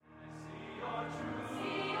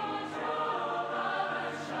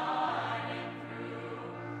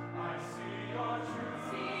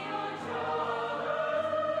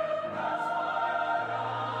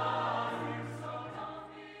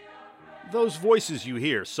Those voices you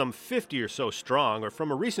hear, some 50 or so strong, are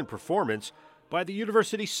from a recent performance by the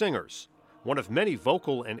University Singers, one of many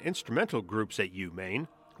vocal and instrumental groups at UMaine,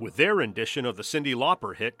 with their rendition of the Cyndi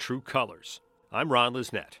Lauper hit True Colors. I'm Ron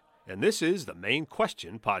Lisnett, and this is the Maine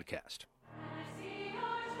Question podcast.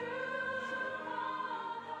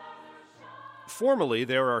 Formally,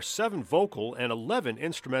 there are 7 vocal and 11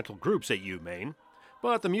 instrumental groups at UMaine,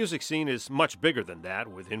 but the music scene is much bigger than that,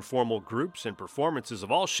 with informal groups and performances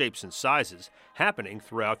of all shapes and sizes happening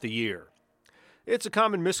throughout the year. It's a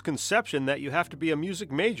common misconception that you have to be a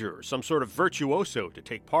music major or some sort of virtuoso to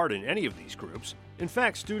take part in any of these groups. In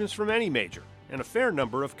fact, students from any major and a fair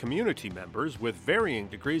number of community members with varying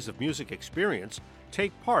degrees of music experience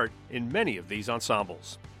take part in many of these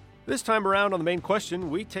ensembles. This time around on the Maine Question,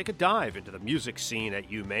 we take a dive into the music scene at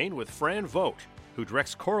UMaine with Fran Vogt, who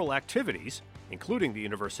directs choral activities, including the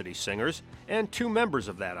University Singers, and 2 members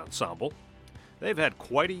of that ensemble. They've had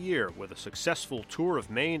quite a year with a successful tour of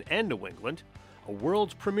Maine and New England, a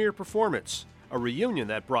world's premiere performance, a reunion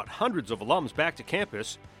that brought hundreds of alums back to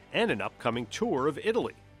campus, and an upcoming tour of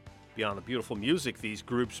Italy. Beyond the beautiful music these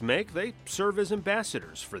groups make, they serve as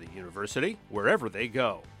ambassadors for the university wherever they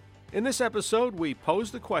go. In this episode, we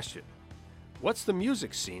pose the question, what's the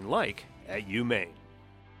music scene like at UMaine?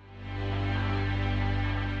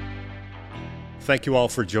 Thank you all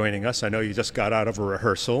for joining us. I know you just got out of a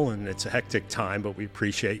rehearsal and it's a hectic time, but we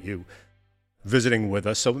appreciate you visiting with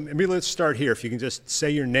us. So maybe let's start here. If you can just say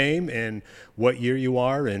your name and what year you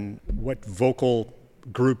are and what vocal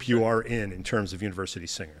group you are in terms of University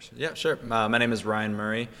Singers. Yeah, sure. My name is Ryan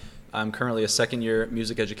Murray. I'm currently a second-year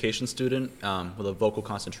music education student with a vocal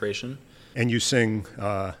concentration. And you sing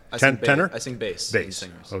tenor? I sing bass. Bass,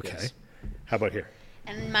 Singers, okay. Yes. How about here?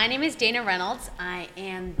 And my name is Dana Reynolds. I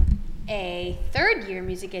am a third-year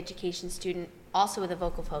music education student, also with a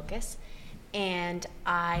vocal focus, and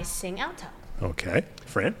I sing alto. Okay.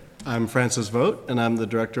 Fran? I'm Francis Vogt, and I'm the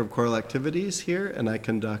Director of Choral Activities here, and I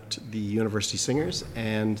conduct the University Singers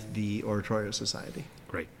and the Oratorio Society.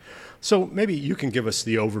 Great. So maybe you can give us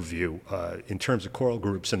the overview in terms of choral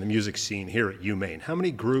groups and the music scene here at UMaine. How many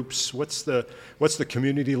groups? What's the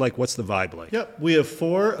community like? What's the vibe like? Yep, we have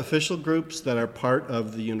 4 official groups that are part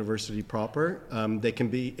of the university proper. They can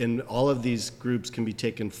be, in all of these groups can be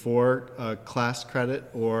taken for class credit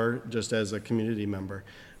or just as a community member.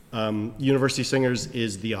 University Singers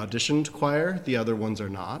is the auditioned choir. The other ones are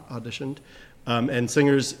not auditioned. And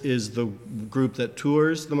Singers is the group that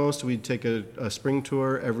tours the most. We take a spring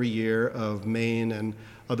tour every year of Maine and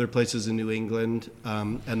other places in New England.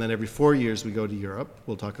 And then every 4 years we go to Europe.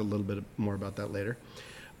 We'll talk a little bit more about that later.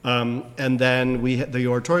 And then the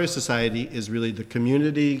Oratorio Society is really the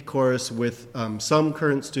community chorus with some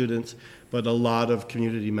current students, but a lot of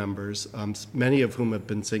community members, many of whom have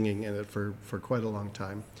been singing in it for quite a long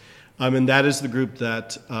time. And that is the group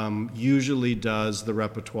that usually does the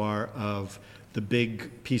repertoire of the big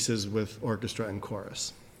pieces with orchestra and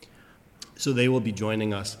chorus. So they will be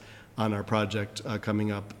joining us on our project coming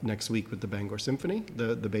up next week with the Bangor Symphony,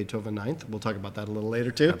 the Beethoven Ninth. We'll talk about that a little later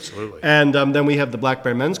too. Absolutely. And then we have the Black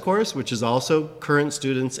Bear Men's Chorus, which is also current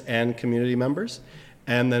students and community members.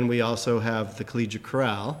 And then we also have the Collegiate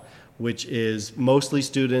Chorale, which is mostly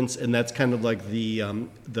students, and that's kind of like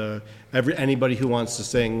anybody who wants to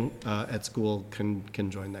sing at school can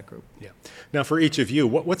join that group. Yeah. Now, for each of you,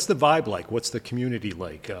 what's the vibe like? What's the community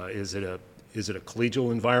like? Is it a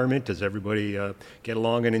collegial environment? Does everybody get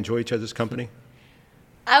along and enjoy each other's company?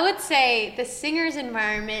 I would say the Singers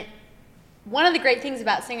environment, one of the great things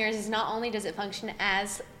about Singers is not only does it function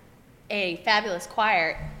as a fabulous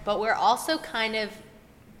choir, but we're also kind of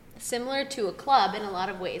similar to a club in a lot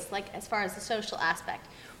of ways, like as far as the social aspect.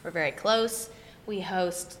 We're very close. We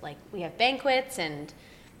host, we have banquets and,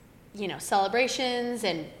 celebrations,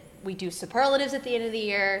 and we do superlatives at the end of the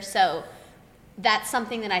year. So that's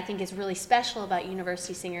something that I think is really special about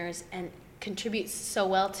University Singers and contributes so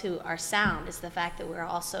well to our sound, is the fact that we're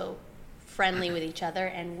also friendly with each other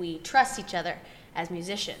and we trust each other as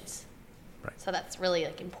musicians. Right. So that's really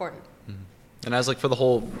important. Mm-hmm. And as for the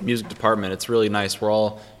whole music department, it's really nice. We're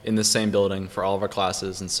all in the same building for all of our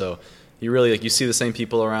classes, and so you really you see the same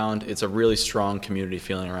people around. It's a really strong community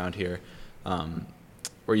feeling around here,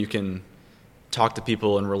 where you can talk to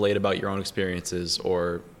people and relate about your own experiences,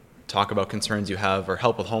 or talk about concerns you have, or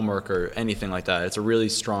help with homework, or anything like that. It's a really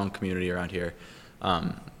strong community around here,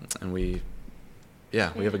 and we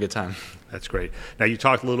have a good time. That's great. Now, you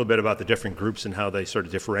talked a little bit about the different groups and how they sort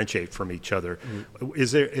of differentiate from each other. Mm-hmm.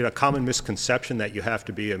 Is there a common misconception that you have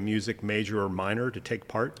to be a music major or minor to take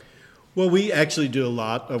part? Well, we actually do a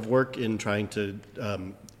lot of work in trying to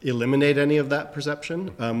eliminate any of that perception.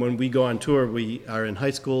 When we go on tour, we are in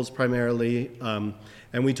high schools primarily,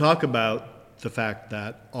 and we talk about the fact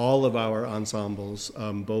that all of our ensembles,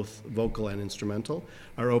 both vocal and instrumental,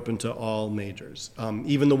 are open to all majors.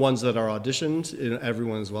 Even the ones that are auditioned,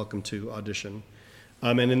 everyone is welcome to audition.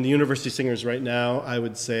 And in the University Singers right now, I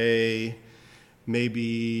would say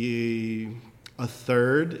maybe a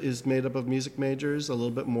third is made up of music majors, a little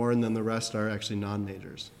bit more, and then the rest are actually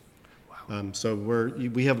non-majors. So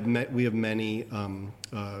we have many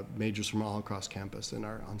majors from all across campus in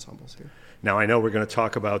our ensembles here. Now, I know we're going to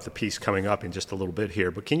talk about the piece coming up in just a little bit here,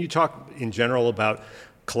 but can you talk in general about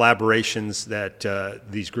collaborations that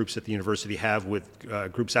these groups at the university have with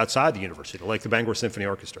groups outside the university, like the Bangor Symphony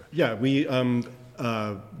Orchestra? Yeah, we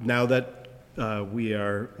now that we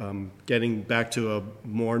are getting back to a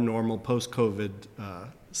more normal post-COVID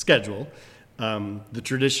schedule. The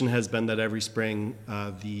tradition has been that every spring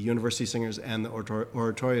the University Singers and the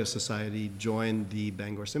Oratorio Society join the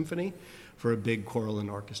Bangor Symphony for a big choral and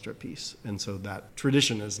orchestra piece. And so that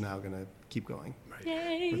tradition is now going to keep going.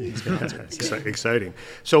 Yay. Exciting.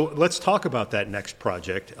 So let's talk about that next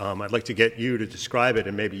project. I'd like to get you to describe it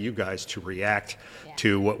and maybe you guys to react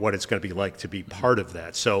to what it's going to be like to be part of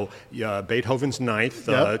that. So Beethoven's Ninth,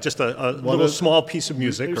 just a little small piece of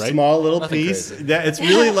music, right? Small little Nothing piece. crazy. Yeah, it's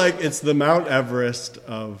really like it's the Mount Everest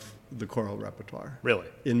of the choral repertoire. Really?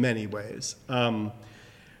 In many ways.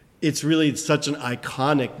 It's really such an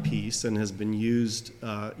iconic piece and has been used,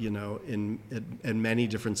 in many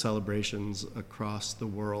different celebrations across the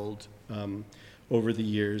world over the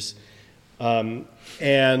years. And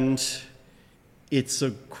it's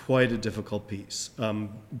quite a difficult piece.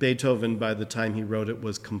 Beethoven, by the time he wrote it,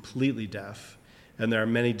 was completely deaf. And there are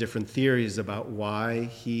many different theories about why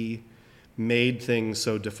he made things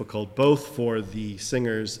so difficult, both for the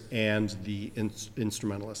singers and the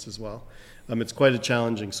instrumentalists as well. It's quite a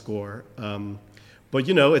challenging score. But,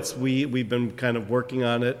 we've been kind of working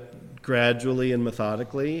on it gradually and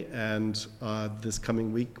methodically, and this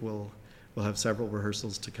coming week we'll have several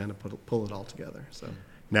rehearsals to kind of pull it all together. So.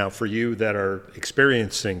 Now, for you that are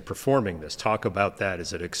experiencing performing this, talk about that.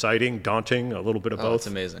 Is it exciting, daunting, a little bit of both? It's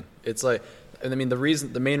amazing. It's like, I mean,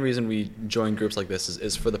 the main reason we join groups like this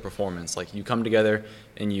is for the performance. Like, you come together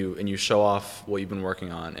and you show off what you've been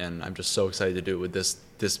working on, and I'm just so excited to do it with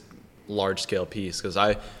this large-scale piece, because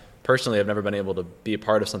I personally have never been able to be a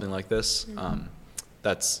part of something like this.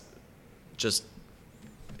 That's just,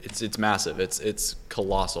 it's massive. It's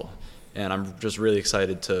colossal, and I'm just really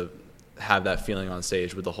excited to have that feeling on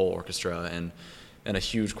stage with the whole orchestra and a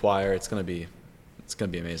huge choir. It's gonna be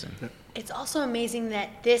amazing. It's also amazing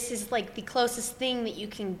that this is like the closest thing that you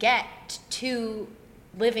can get to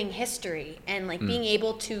living history and like being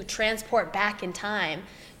able to transport back in time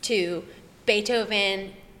to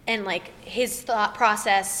Beethoven and like his thought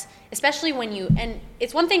process, especially when and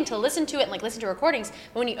it's one thing to listen to it and like listen to recordings,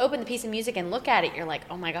 but when you open the piece of music and look at it, you're like,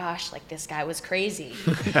 oh my gosh, like this guy was crazy.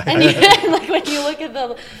 And like when you look at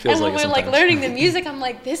when we're like learning the music, I'm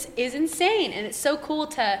like, this is insane. And it's so cool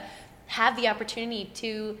to have the opportunity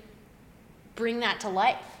to bring that to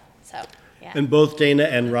life. So yeah. And both Dana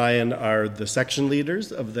and Ryan are the section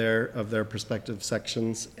leaders of their respective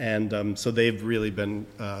sections, and so they've really been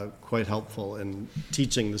quite helpful in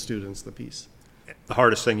teaching the students the piece. The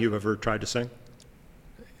hardest thing you've ever tried to sing?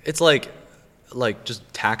 It's like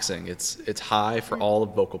just taxing. It's high for all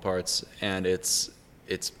the vocal parts, and it's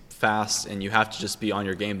fast, and you have to just be on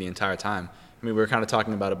your game the entire time. I mean, we were kind of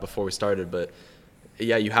talking about it before we started, but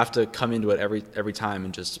yeah, you have to come into it every time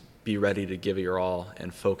and just be ready to give it your all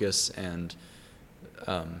and focus, and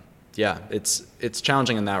it's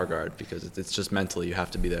challenging in that regard because it's just mentally you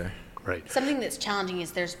have to be there. Right. Something that's challenging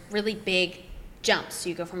is there's really big jumps. So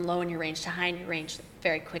you go from low in your range to high in your range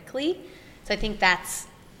very quickly. So I think that's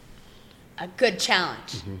a good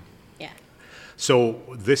challenge. Mm-hmm. Yeah. So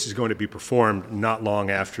this is going to be performed not long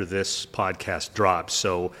after this podcast drops.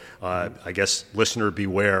 So I guess listener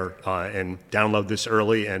beware and download this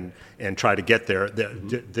early and try to get there.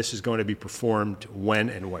 This is going to be performed when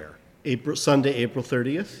and where? Sunday, April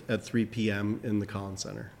 30th at 3 p.m. in the Collins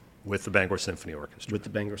Center. With the Bangor Symphony Orchestra. With the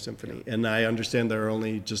Bangor Symphony. And I understand there are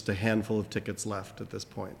only just a handful of tickets left at this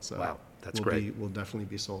point. So wow, that's great. We'll definitely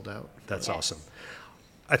be sold out. That's awesome.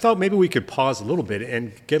 I thought maybe we could pause a little bit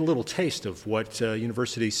and get a little taste of what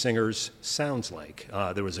University Singers sounds like.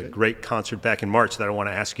 There was a great concert back in March that I want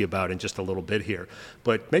to ask you about in just a little bit here.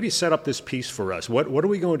 But maybe set up this piece for us. What are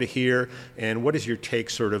we going to hear, and what is your take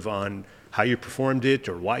sort of on how you performed it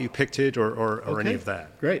or why you picked it or any of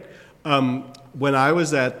that? Great. When I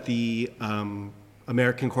was at the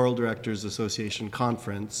American Choral Directors Association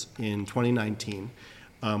conference in 2019,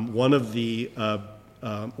 one of the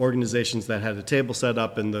organizations that had a table set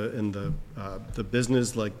up in the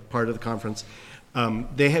business like part of the conference.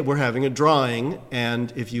 Were having a drawing,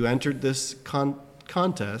 and if you entered this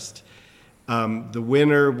contest, the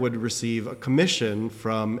winner would receive a commission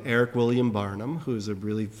from Eric William Barnum, who's a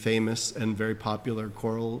really famous and very popular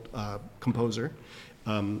choral composer,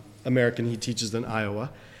 American. He teaches in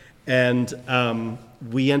Iowa. And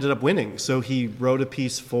we ended up winning. So he wrote a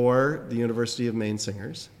piece for the University of Maine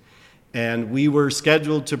singers. And we were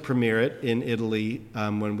scheduled to premiere it in Italy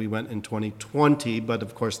when we went in 2020, but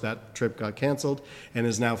of course that trip got canceled and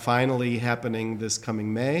is now finally happening this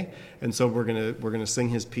coming May. And so we're gonna sing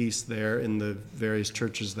his piece there in the various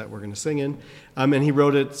churches that we're gonna sing in. And he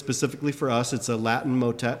wrote it specifically for us. It's a Latin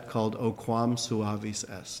motet called O Quam Suavis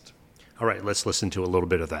Est. All right, let's listen to a little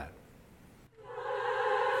bit of that.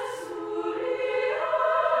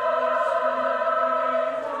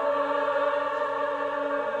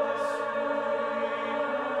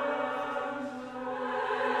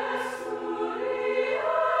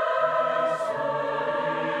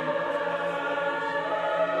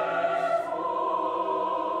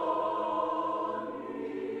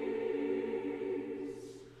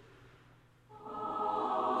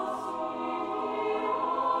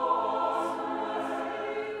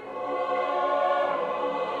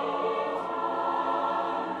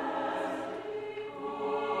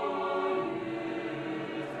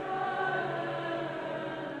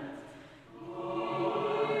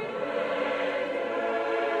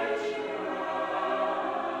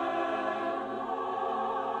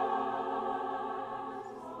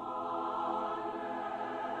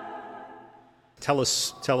 Tell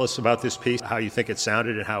us about this piece, how you think it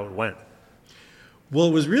sounded and how it went. Well,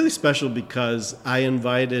 it was really special because I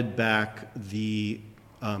invited back the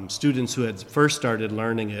students who had first started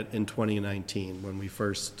learning it in 2019 when we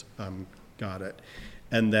first got it.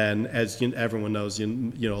 And then, as everyone knows, a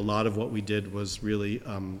lot of what we did was really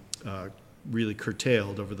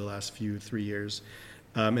curtailed over the last 3 years.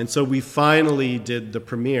 And so we finally did the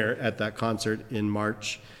premiere at that concert in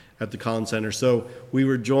March at the Collins Center. So we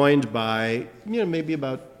were joined by, maybe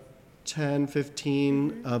about 10,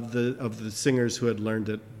 15 of the singers who had learned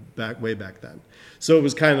it way back then. So it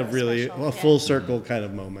was kind of really a full circle kind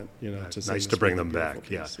of moment, Nice to bring them back,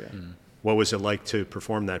 yeah. What was it like to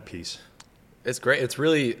perform that piece? It's great. It's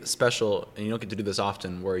really special, and you don't get to do this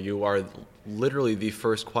often, where you are literally the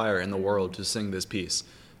first choir in the world to sing this piece.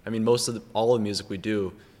 I mean, all of the music we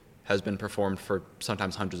do has been performed for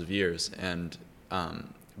sometimes hundreds of years, and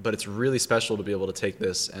but it's really special to be able to take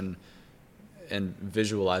this and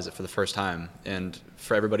visualize it for the first time. And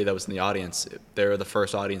for everybody that was in the audience, they're the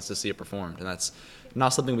first audience to see it performed, and that's not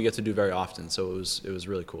something we get to do very often. So it was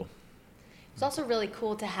really cool. It's also really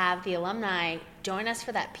cool to have the alumni join us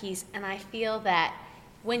for that piece, and I feel that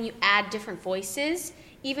when you add different voices,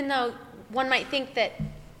 even though one might think that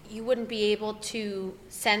you wouldn't be able to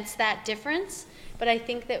sense that difference, but I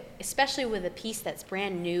think that especially with a piece that's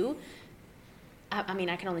brand new, I mean,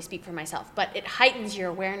 I can only speak for myself, but it heightens your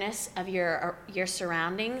awareness of your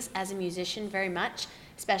surroundings as a musician very much,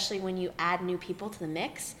 especially when you add new people to the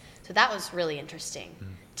mix. So that was really interesting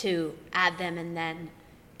to add them and then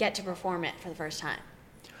get to perform it for the first time.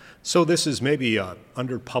 So this is maybe an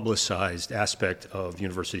under-publicized aspect of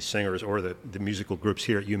university singers or the musical groups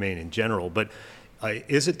here at UMaine in general, but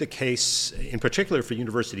is it the case, in particular for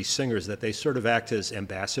university singers, that they sort of act as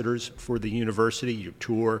ambassadors for the university? You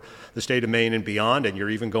tour the state of Maine and beyond, and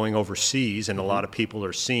you're even going overseas, and a lot of people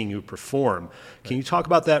are seeing you perform. Can you talk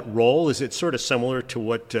about that role? Is it sort of similar to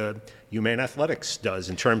what UMaine Athletics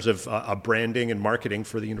does in terms of branding and marketing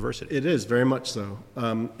for the university? It is, very much so.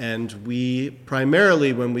 And we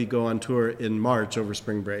primarily, when we go on tour in March over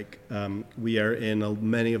spring break, we are in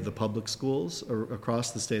many of the public schools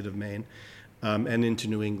across the state of Maine. And into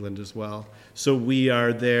New England as well. So we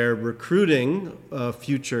are there recruiting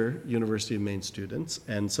future University of Maine students.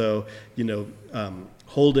 And so,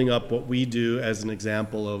 holding up what we do as an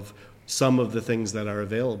example of some of the things that are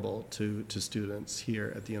available to students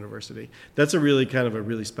here at the university. That's a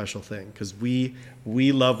really special thing, because we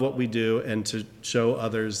love what we do, and to show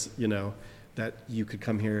others, that you could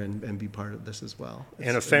come here and be part of this as well.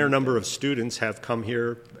 And a fair number of students have come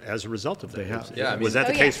here as a result of that. They have. Yeah, was that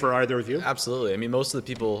the case for either of you? Absolutely. I mean, most of the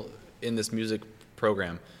people in this music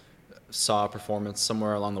program saw a performance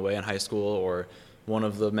somewhere along the way in high school, or one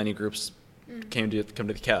of the many groups came to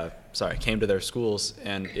their schools,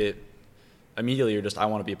 and it immediately you're just, I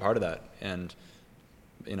want to be a part of that. And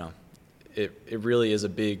it really is a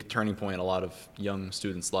big turning point in a lot of young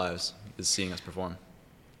students' lives, is seeing us perform.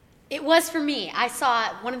 It was for me. I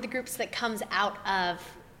saw one of the groups that comes out of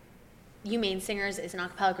UMaine Singers is an a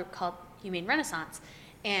cappella group called UMaine Renaissance,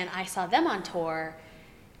 and I saw them on tour,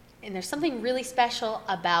 and there's something really special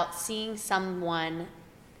about seeing someone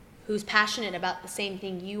who's passionate about the same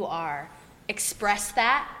thing you are express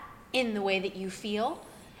that in the way that you feel.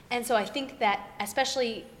 And so I think that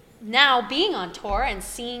especially now being on tour and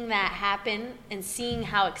seeing that happen and seeing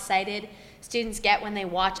how excited students get when they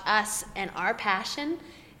watch us and our passion,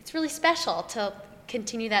 it's really special to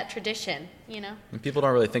continue that tradition, you know? And people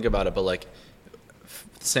don't really think about it, but like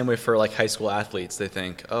the same way for like high school athletes, they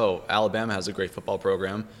think, oh, Alabama has a great football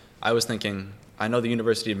program. I was thinking, I know the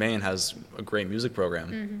University of Maine has a great music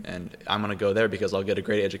program, and I'm going to go there because I'll get a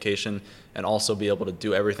great education and also be able to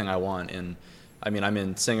do everything I want. And I mean, I'm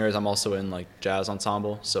in singers, I'm also in like jazz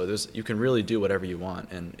ensemble, so you can really do whatever you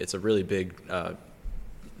want, and it's a really big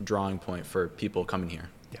drawing point for people coming here.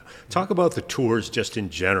 Yeah. Talk about the tours just in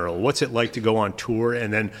general. What's it like to go on tour?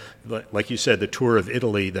 And then, like you said, the tour of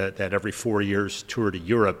Italy, that every 4 years tour to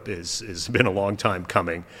Europe has been a long time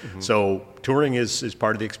coming. So touring is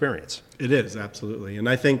part of the experience. It is, absolutely. And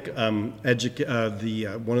I think one of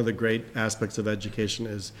the great aspects of education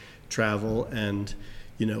is travel, and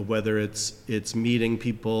whether it's meeting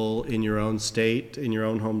people in your own state, in your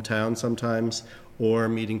own hometown sometimes, or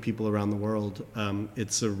meeting people around the world.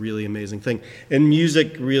 It's a really amazing thing. And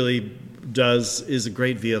music really is a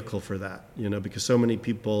great vehicle for that, because so many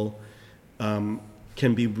people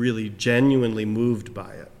can be really genuinely moved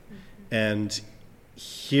by it. And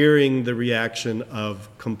hearing the reaction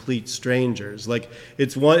of complete strangers, like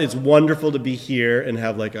it's wonderful to be here and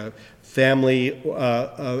have like a family,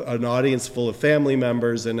 an audience full of family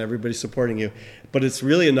members and everybody supporting you. But it's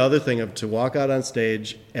really another thing to walk out on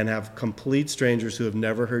stage and have complete strangers who have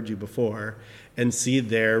never heard you before and see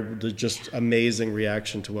their just amazing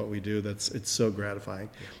reaction to what we do. It's so gratifying.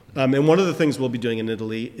 And one of the things we'll be doing in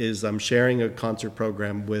Italy is sharing a concert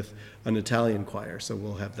program with an Italian choir, so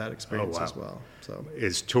we'll have that experience as well. So,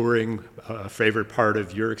 is touring a favorite part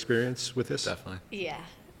of your experience with this? Definitely. Yeah.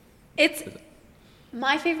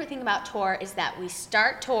 My favorite thing about tour is that we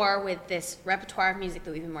start tour with this repertoire of music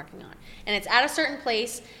that we've been working on. And it's at a certain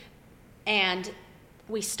place, and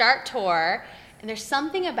we start tour, and there's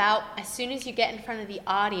something about as soon as you get in front of the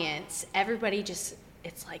audience, everybody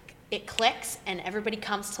it's like it clicks and everybody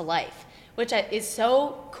comes to life, which is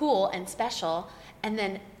so cool and special. And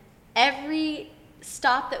then every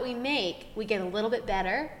stop that we make, we get a little bit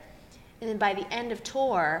better. And then by the end of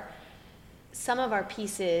tour, some of our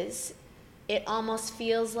pieces, it almost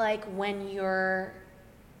feels like when you're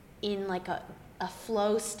in like a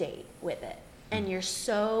flow state with it, and you're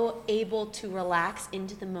so able to relax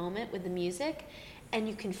into the moment with the music, and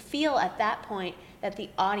you can feel at that point that the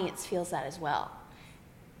audience feels that as well.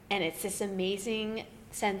 And it's this amazing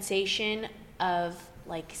sensation of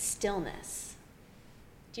like stillness.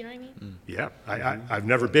 Do you know what I mean? Yeah, I've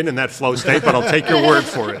never been in that flow state, but I'll take your word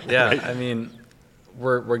for it. Yeah, right? I mean,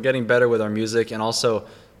 we're getting better with our music, and also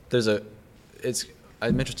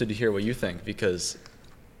I'm interested to hear what you think, because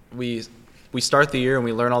we start the year and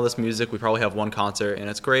we learn all this music. We probably have one concert and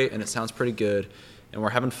it's great and it sounds pretty good and we're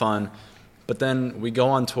having fun. But then we go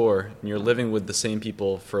on tour and you're living with the same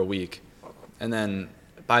people for a week. And then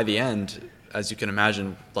by the end, as you can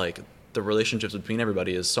imagine, like the relationships between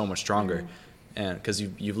everybody is so much stronger. And because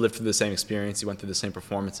you've lived through the same experience, you went through the same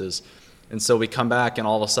performances. And so we come back and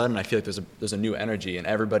all of a sudden I feel like there's a new energy and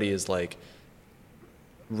everybody is like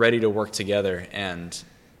ready to work together and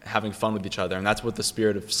having fun with each other. And that's what the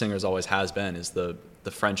spirit of singers always has been, is the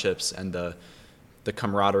friendships and the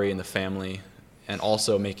camaraderie and the family, and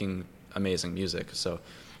also making amazing music. So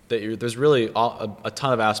there's really a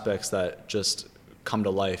ton of aspects that just come to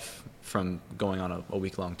life from going on a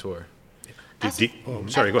week-long tour. Go ahead.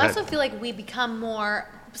 I also feel like we become more,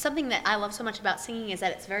 something that I love so much about singing is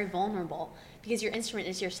that it's very vulnerable because your instrument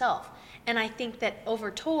is yourself. And I think that over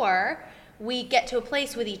tour, we get to a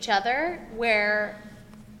place with each other where,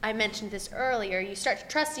 I mentioned this earlier, you start to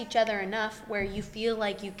trust each other enough where you feel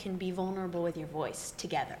like you can be vulnerable with your voice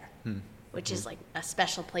together, which is like a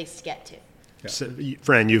special place to get to. Yeah. So,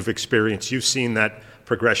 Fran, you've seen that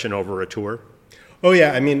progression over a tour? Oh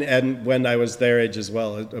yeah, I mean, and when I was their age as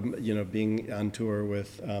well, being on tour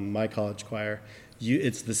with my college choir,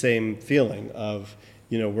 it's the same feeling of,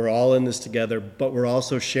 we're all in this together, but we're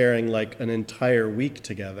also sharing like an entire week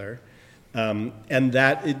together. And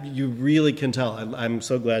that you really can tell. I'm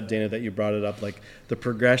so glad, Dana, that you brought it up. Like the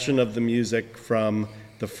progression of the music from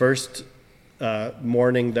the first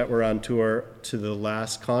morning that we're on tour to the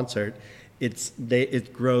last concert,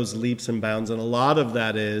 it grows leaps and bounds, and a lot of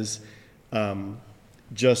that is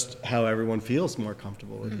just how everyone feels more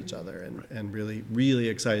comfortable with each other, and really, really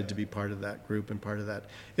excited to be part of that group and part of that.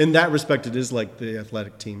 In that respect, it is like the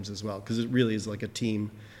athletic teams as well, because it really is like a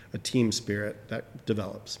team spirit that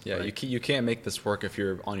develops. Yeah, right? You can't make this work if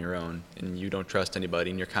you're on your own and you don't trust anybody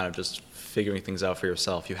and you're kind of just figuring things out for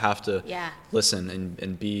yourself. You have to listen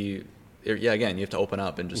and be, again, you have to open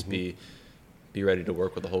up and just be ready to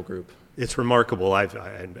work with the whole group. It's remarkable.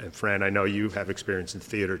 And Fran, I know you have experience in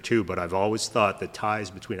theater too, but I've always thought the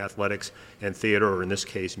ties between athletics and theater, or in this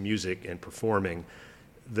case, music and performing,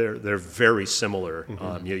 they're very similar.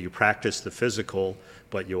 You practice the physical,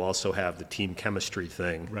 but you also have the team chemistry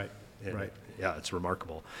thing. Right. Yeah, it's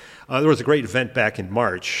remarkable. There was a great event back in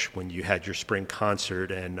March when you had your spring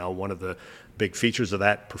concert, and one of the big features of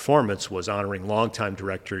that performance was honoring longtime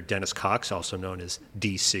director Dennis Cox, also known as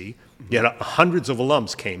DC. Yet hundreds of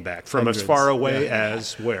alums came back from as far away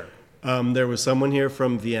as where? There was someone here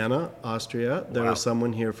from Vienna, Austria. There was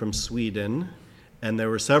someone here from Sweden, and there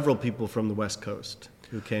were several people from the West Coast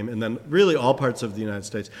who came, and then really all parts of the United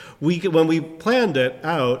States. When we planned it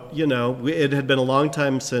out, it had been a long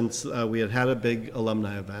time since we had a big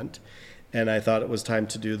alumni event, and I thought it was time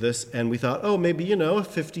to do this. And we thought, maybe, if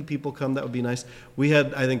 50 people come, that would be nice. We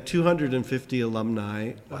had, I think, 250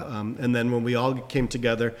 alumni. Wow. And then when we all came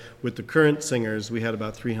together with the current singers, we had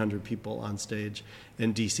about 300 people on stage.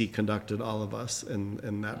 And DC conducted all of us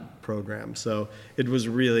in that program. So it was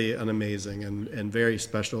really an amazing and very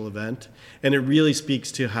special event. And it really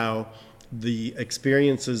speaks to how the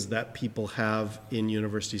experiences that people have in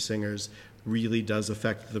university singers really does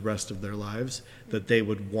affect the rest of their lives, that they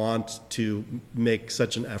would want to make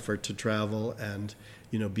such an effort to travel and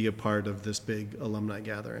be a part of this big alumni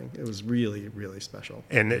gathering. It was really, really special.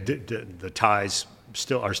 And the ties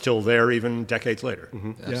are still there even decades later.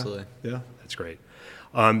 Absolutely. Yeah. That's great.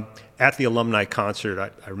 At the alumni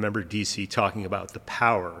concert, I remember DC talking about the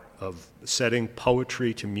power of setting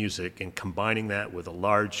poetry to music and combining that with a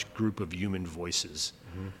large group of human voices.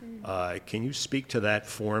 Can you speak to that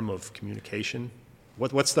form of communication?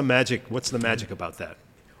 What's the magic? What's the magic about that?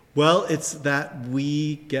 Well, it's that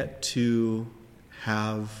we get to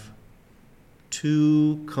have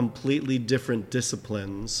two completely different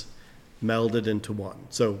disciplines melded into one.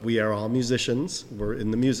 So we are all musicians. We're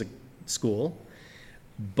in the music school.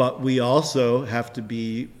 But we also have to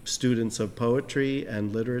be students of poetry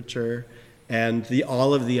and literature and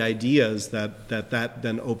all of the ideas that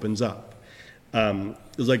then opens up.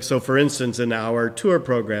 So for instance, in our tour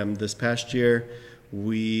program this past year,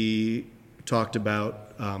 we talked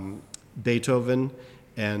about Beethoven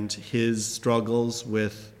and his struggles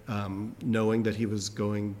with knowing that he was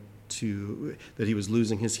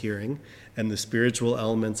losing his hearing and the spiritual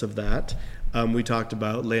elements of that. We talked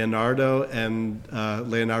about Leonardo and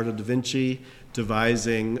Leonardo da Vinci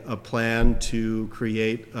devising a plan to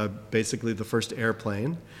create basically the first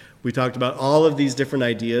airplane. We talked about all of these different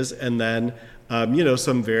ideas, and then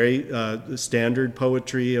some very standard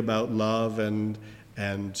poetry about love and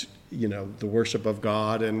the worship of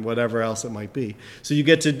God and whatever else it might be. So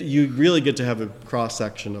you really get to have a cross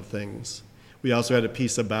section of things. We also had a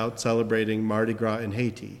piece about celebrating Mardi Gras in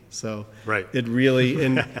Haiti. So it really,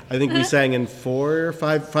 and I think we sang in 4 or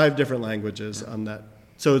 5 different languages on that.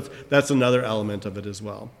 So that's another element of it as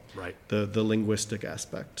well. Right. The linguistic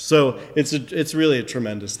aspect. So it's really a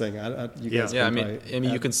tremendous thing.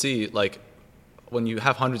 You can see, like, when you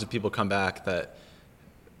have hundreds of people come back, that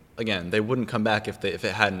again, they wouldn't come back if it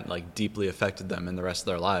hadn't like deeply affected them in the rest of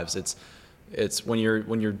their lives. It's when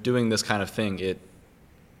you're doing this kind of thing, it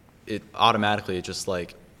automatically, it just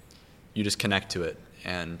like you just connect to it,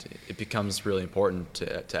 and it becomes really important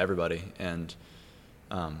to everybody. And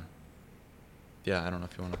I don't know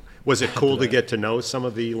if you want to. Was it cool to get to know some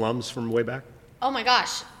of the alums from way back? Oh my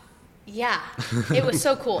gosh, yeah, it was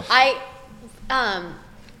so cool.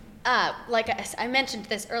 Like I mentioned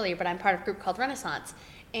this earlier, but I'm part of a group called Renaissance,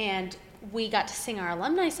 and we got to sing our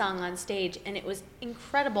alumni song on stage, and it was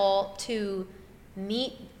incredible to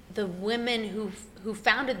meet the women who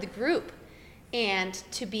founded the group, and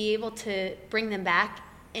to be able to bring them back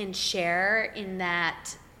and share in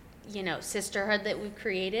that, sisterhood that we've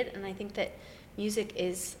created. And I think that music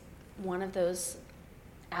is one of those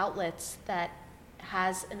outlets that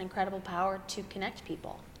has an incredible power to connect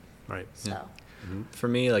people. Right. So. Yeah. Mm-hmm. For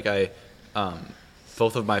me, like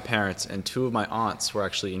both of my parents and 2 of my aunts were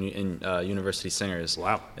actually in university singers.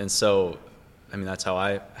 Wow. And so, I mean, that's how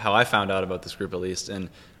I found out about this group, at least. And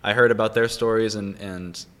I heard about their stories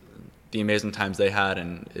and the amazing times they had,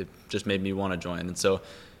 and it just made me want to join. And so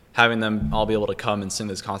having them all be able to come and sing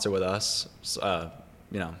this concert with us,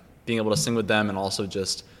 being able to sing with them, and also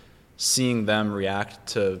just seeing them react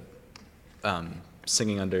to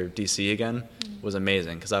singing under DC again was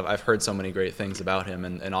amazing, because I've heard so many great things about him,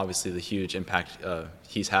 and obviously the huge impact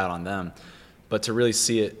he's had on them. But to really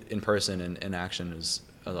see it in person and in action is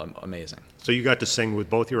amazing. So you got to sing with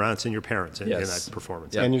both your aunts and your parents in Yes. that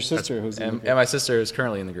performance. Yeah. And your sister, who's in the And group. my sister is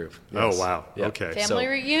currently in the group. Yes. Oh, wow. Yeah. Okay. Family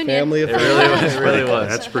reunion. Family It affair. really was.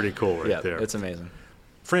 That's pretty cool right Yeah, there. it's amazing.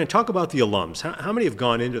 Fran, talk about the alums. How many have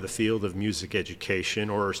gone into the field of music education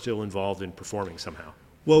or are still involved in performing somehow?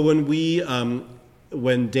 Well,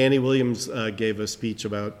 when Danny Williams gave a speech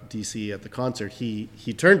about DC at the concert, he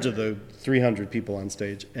turned to the 300 people on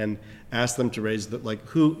stage and asked them to raise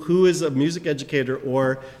who is a music educator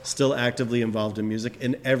or still actively involved in music,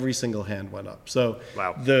 and every single hand went up. So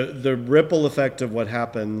Wow. the ripple effect of what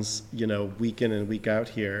happens, week in and week out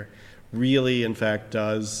here, really, in fact,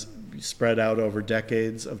 does spread out over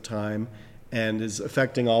decades of time and is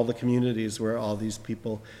affecting all the communities where all these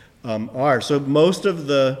people are. So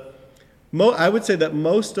I would say that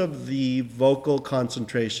most of the vocal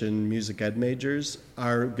concentration music ed majors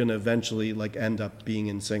are going to eventually end up being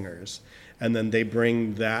in singers, and then they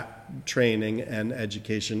bring that training and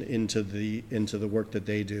education into the work that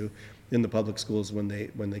they do in the public schools when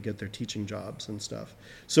they get their teaching jobs and stuff.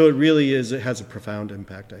 So it really is. It has a profound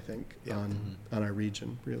impact, I think, on our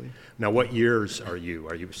region. Really. Now, what years are you?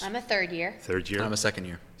 I'm a third year. Third year? I'm a second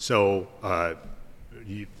year. So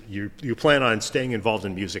you plan on staying involved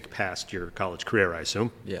in music past your college career, I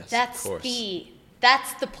assume? Yes, That's of course.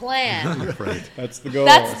 that's the plan. Right. That's the goal.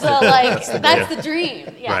 That's the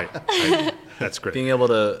dream. Yeah. Right. That's great. Being able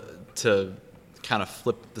to kind of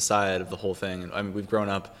flip the side of the whole thing. I mean, we've grown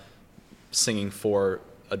up singing for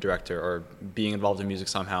a director or being involved in music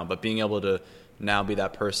somehow, but being able to now be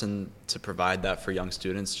that person to provide that for young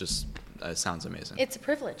students just sounds amazing. It's a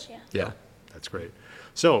privilege. Yeah. Yeah. That's great.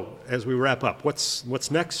 So, as we wrap up,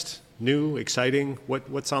 what's next? New, exciting?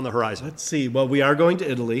 What's on the horizon? Let's see. Well, we are going to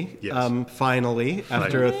Italy, Yes. finally,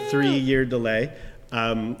 after a 3-year delay.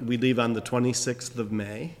 We leave on the 26th of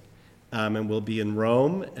May, and we'll be in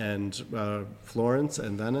Rome and Florence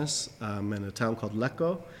and Venice, and a town called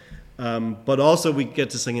Lecco. But also we get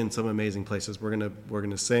to sing in some amazing places. We're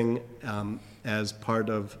gonna sing as part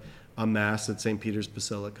of a mass at St. Peter's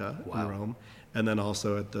Basilica in Rome, and then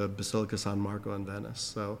also at the Basilica San Marco in Venice.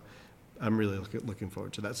 So I'm really looking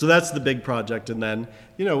forward to that. So that's the big project, and then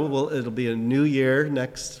it'll be a new year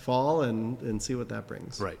next fall, and see what that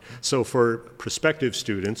brings. Right. So for prospective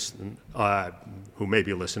students who may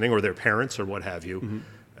be listening, or their parents, or what have you,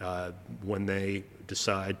 when they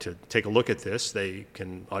decide to take a look at this, they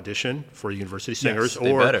can audition for University Singers, they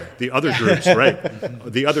or better. the other groups, right?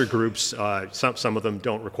 The other groups, some of them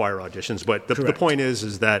don't require auditions, but the point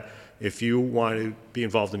is that if you want to be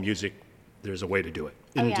involved in music, there's a way to do it.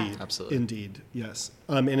 Oh, yeah. Indeed, Absolutely. Indeed, yes.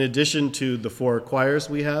 In addition to the 4 choirs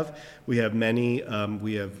we have many.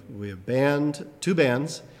 We have two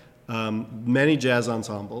bands, many jazz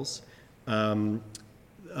ensembles, an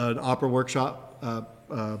opera workshop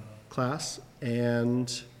class,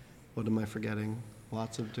 and what am I forgetting?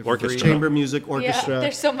 Lots of different Orchestra. chamber music, orchestra. Yeah,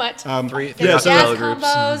 there's so much. Three There's acapella jazz groups.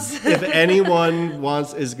 combos. If anyone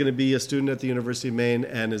is going to be a student at the University of Maine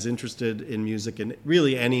and is interested in music in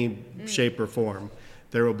really any shape or form,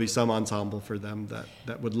 there will be some ensemble for them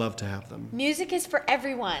that would love to have them. Music is for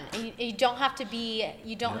everyone. And you don't have to be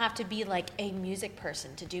like a music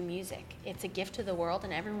person to do music. It's a gift to the world,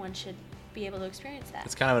 and everyone should be able to experience that.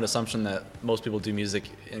 It's kind of an assumption that most people do music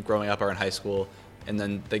growing up or in high school, and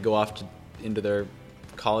then they go off into their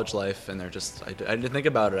college life, and they're just, I didn't think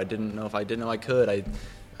about it. I didn't know I could.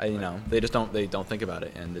 They just don't think about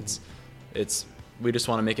it, and it's we just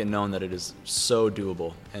want to make it known that it is so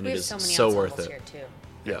doable, and We it have is so many so worth ensembles it. here too.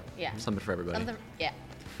 Yeah, Yeah. something for everybody. Yeah.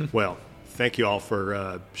 Well, thank you all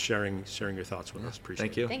for sharing your thoughts with us. Appreciate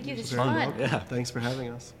Thank you. Thank you. It's Very fun. welcome. Yeah. Thanks for having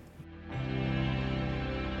us.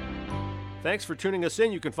 Thanks for tuning us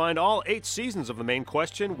in. You can find all 8 seasons of The Maine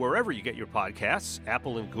Question wherever you get your podcasts: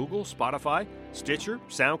 Apple and Google, Spotify, Stitcher,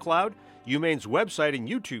 SoundCloud, UMaine's website and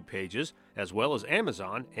YouTube pages, as well as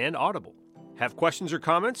Amazon and Audible. Have questions or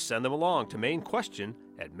comments? Send them along to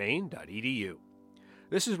mainquestion@maine.edu.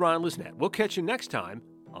 This is Ron Lisnett. We'll catch you next time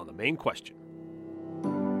on The Maine Question.